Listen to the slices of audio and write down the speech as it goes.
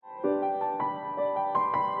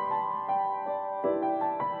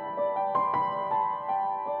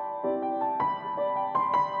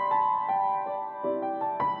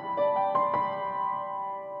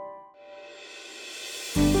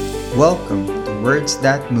Welcome to Words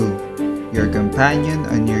That Move, your companion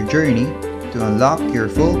on your journey to unlock your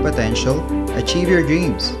full potential, achieve your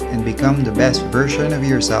dreams, and become the best version of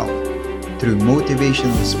yourself. Through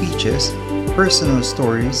motivational speeches, personal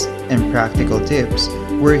stories, and practical tips,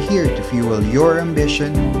 we're here to fuel your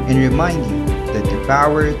ambition and remind you that the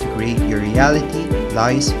power to create your reality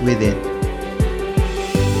lies within.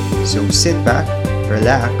 So sit back,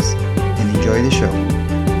 relax, and enjoy the show.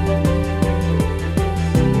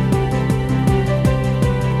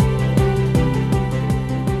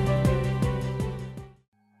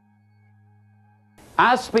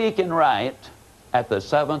 I speak and write at the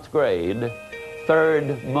 7th grade,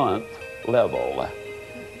 3rd month level.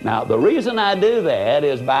 Now, the reason I do that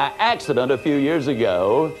is by accident a few years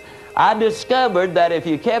ago, I discovered that if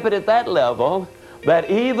you kept it at that level, that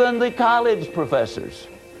even the college professors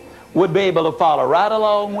would be able to follow right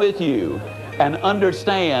along with you and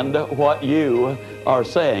understand what you are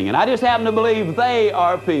saying. And I just happen to believe they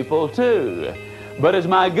are people too. But as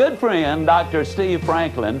my good friend, Dr. Steve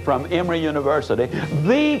Franklin from Emory University,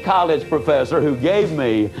 the college professor who gave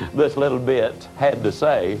me this little bit, had to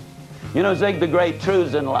say, you know, Zig, the great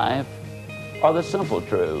truths in life are the simple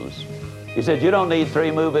truths. He said, you don't need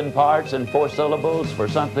 3 moving parts and 4 syllables for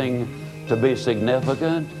something to be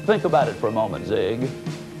significant. Think about it for a moment, Zig.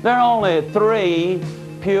 There are only 3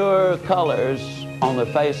 pure colors on the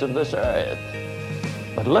face of this earth.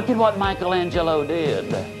 But look at what Michelangelo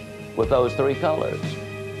did with those 3 colors.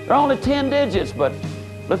 There are only 10 digits, but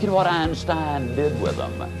look at what Einstein did with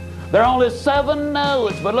them. There are only 7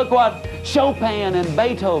 notes, but look what Chopin and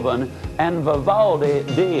Beethoven and Vivaldi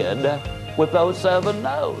did with those 7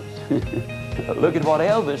 notes. Look at what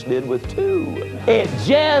Elvis did with 2. It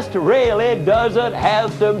just really doesn't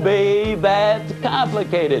have to be that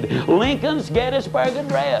complicated. Lincoln's Gettysburg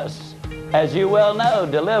Address, as you well know,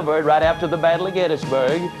 delivered right after the Battle of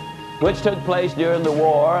Gettysburg, which took place during the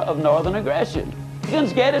War of Northern Aggression.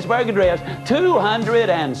 Lincoln's Gettysburg Address,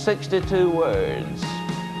 262 words.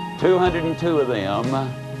 202 of them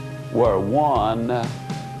were 1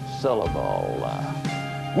 syllable.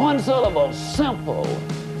 1 syllable, simple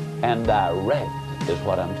and direct is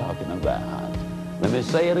what I'm talking about. Let me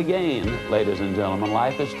say it again, ladies and gentlemen,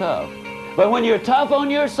 life is tough. But when you're tough on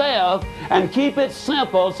yourself and keep it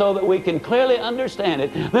simple so that we can clearly understand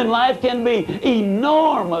it, then life can be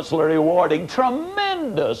enormously rewarding,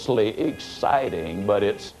 tremendously exciting, but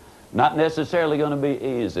it's not necessarily going to be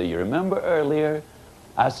easy. You remember earlier,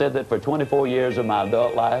 I said that for 24 years of my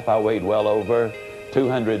adult life, I weighed well over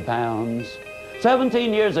 200 pounds.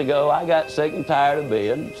 17 years ago, I got sick and tired of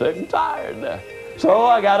being sick and tired. So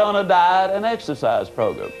I got on a diet and exercise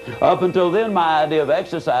program. Up until then, my idea of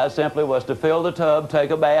exercise simply was to fill the tub,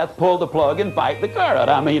 take a bath, pull the plug, and fight the current.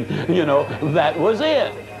 I mean, you know, that was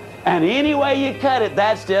it. And any way you cut it,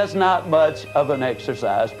 that's just not much of an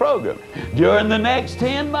exercise program. During the next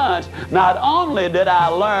 10 months, not only did I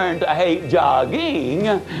learn to hate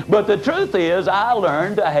jogging, but the truth is I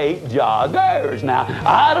learned to hate joggers. Now,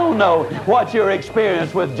 I don't know what your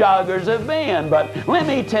experience with joggers have been, but let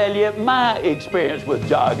me tell you my experience with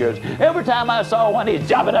joggers. Every time I saw one, he's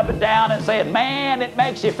jumping up and down and saying, man, it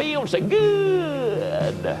makes you feel so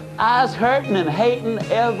good. I was hurting and hating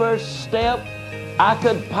every step I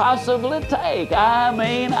could possibly take. I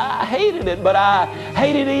mean, I hated it, but I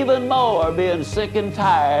hated even more being sick and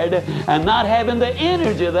tired and not having the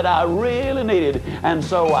energy that I really needed. And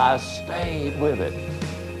so I stayed with it.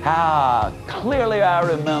 How clearly I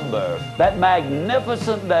remember that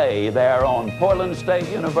magnificent day there on Portland State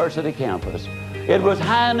University campus. It was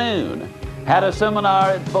high noon, had a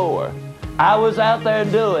seminar at 4. I was out there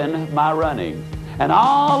doing my running. And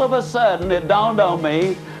all of a sudden it dawned on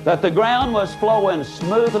me that the ground was flowing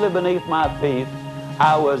smoothly beneath my feet.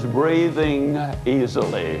 I was breathing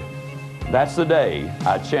easily. That's the day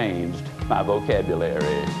I changed my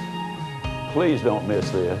vocabulary. Please don't miss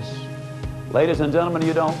this. Ladies and gentlemen,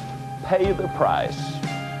 you don't pay the price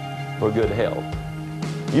for good health.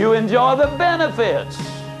 You enjoy the benefits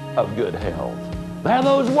of good health. There are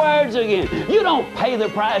those words again. You don't pay the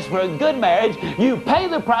price for a good marriage. You pay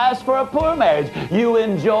the price for a poor marriage. You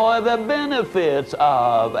enjoy the benefits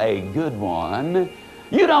of a good one.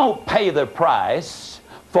 You don't pay the price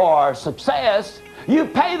for success. You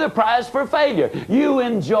pay the price for failure. You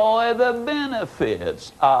enjoy the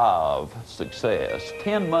benefits of success.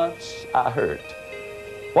 10 months I hurt.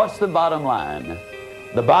 What's the bottom line?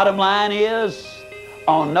 The bottom line is,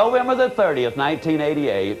 on November the 30th,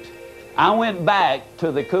 1988, I went back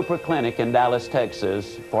to the Cooper Clinic in Dallas,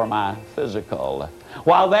 Texas for my physical.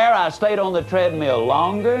 While there, I stayed on the treadmill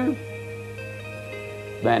longer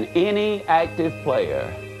than any active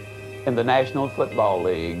player in the National Football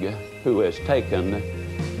League who has taken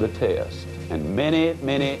the test, and many,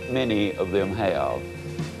 many, many of them have.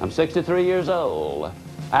 I'm 63 years old.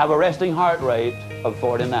 I have a resting heart rate of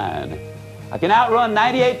 49. I can outrun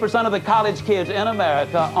 98% of the college kids in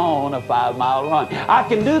America on a 5-mile run. I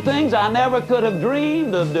can do things I never could have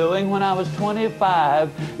dreamed of doing when I was 25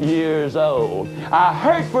 years old. I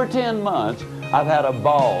hurt for 10 months. I've had a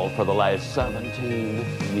ball for the last 17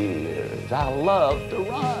 years. I love to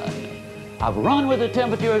run. I've run with the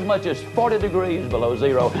temperature as much as 40 degrees below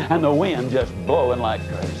zero and the wind just blowing like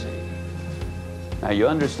crazy. Now you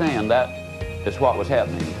understand that is what was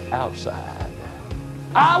happening outside.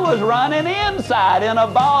 I was running inside in a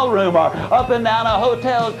ballroom or up and down a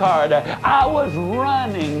hotel corridor. I was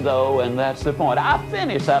running though, and that's the point. I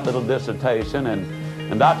finished that little dissertation,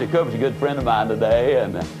 and Dr. Cooper's a good friend of mine today,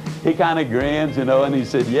 and he kind of grins, you know, and he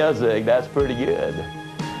said, "Yeah, Zig, that's pretty good."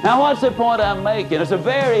 Now, what's the point I'm making? It's a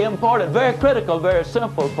very important, very critical, very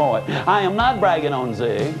simple point. I am not bragging on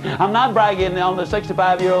Zig. I'm not bragging on the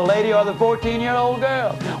 65-year-old lady or the 14-year-old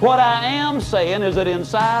girl. What I am saying is that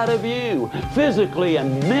inside of you, physically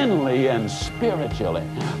and mentally and spiritually,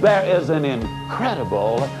 there is an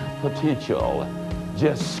incredible potential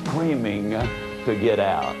just screaming to get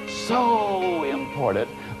out. So important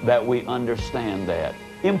that we understand that.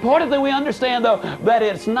 Important that we understand, though, that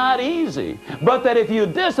it's not easy, but that if you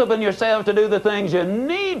discipline yourself to do the things you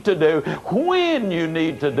need to do, when you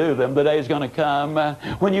need to do them, the day's going to come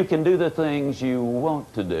when you can do the things you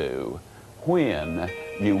want to do, when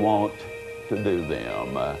you want to do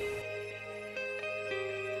them.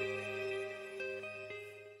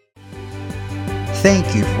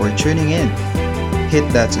 Thank you for tuning in. Hit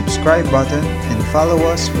that subscribe button and follow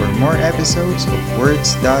us for more episodes of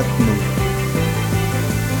Words That Move.